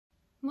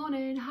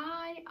Morning,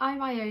 hi,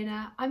 I'm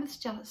Iona. I'm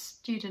a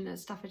student at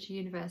Staffordshire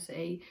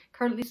University,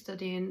 currently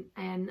studying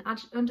an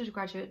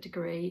undergraduate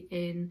degree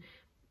in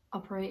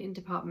operating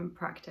department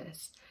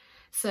practice.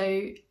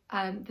 So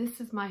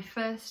this is my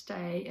first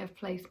day of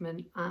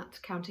placement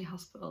at County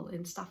Hospital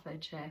in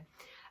Staffordshire.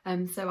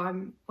 So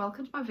I'm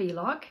welcome to my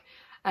vlog.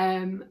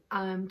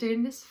 I'm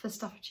doing this for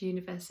Staffordshire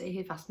University,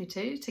 who've asked me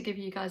to give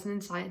you guys an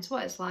insight into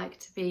what it's like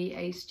to be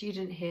a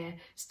student here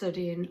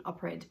studying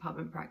operating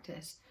department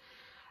practice.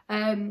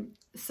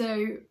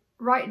 So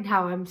right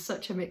now I'm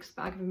such a mixed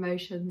bag of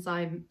emotions.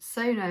 I'm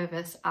so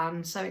nervous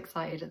and so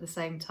excited at the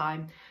same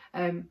time.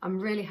 I'm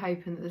really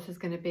hoping that this is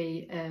going to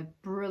be a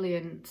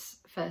brilliant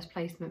first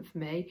placement for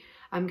me.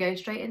 I'm going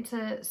straight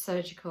into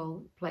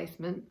surgical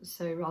placement,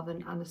 so rather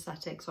than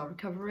anaesthetics or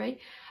recovery,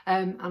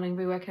 and I'm going to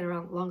be working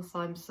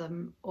alongside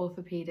some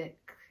orthopaedic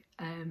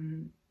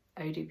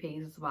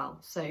ODPs as well.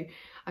 So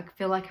I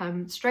feel like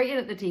I'm straight in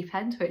at the deep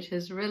end, which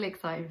is really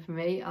exciting for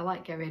me. I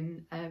like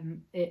going at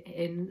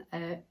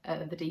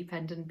the deep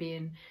end and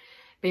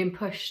being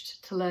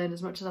pushed to learn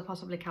as much as I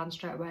possibly can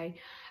straight away.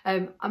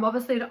 I'm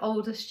obviously an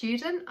older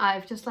student.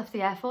 I've just left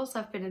the Air Force.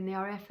 I've been in the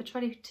RAF for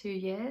 22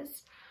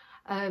 years.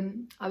 I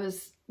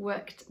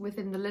worked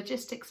within the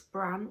logistics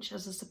branch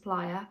as a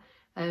supplier,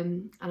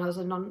 and I was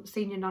a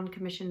senior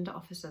non-commissioned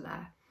officer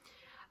there.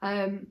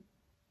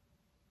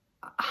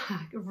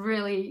 I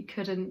really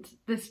couldn't,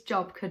 this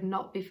job could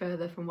not be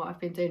further from what I've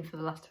been doing for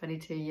the last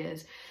 22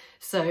 years.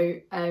 So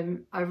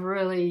I've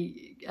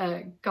really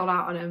gone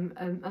out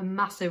on a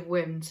massive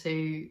whim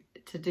to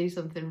do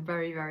something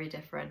very, very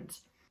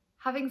different.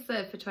 Having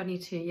served for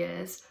 22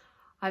 years,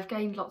 I've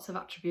gained lots of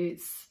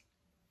attributes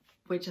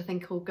which I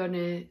think are going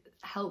to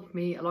help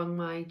me along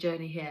my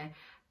journey here.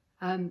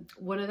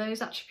 One of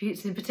those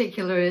attributes in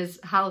particular is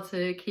how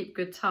to keep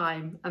good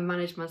time and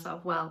manage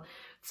myself well.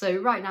 So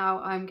right now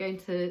I'm going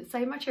to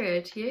say my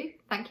cheerio to you.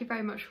 Thank you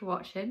very much for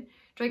watching.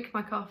 Drink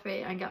my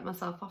coffee and get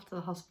myself off to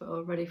the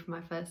hospital ready for my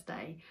first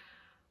day.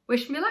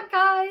 Wish me luck,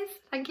 guys.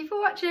 Thank you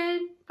for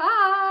watching.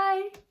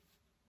 Bye.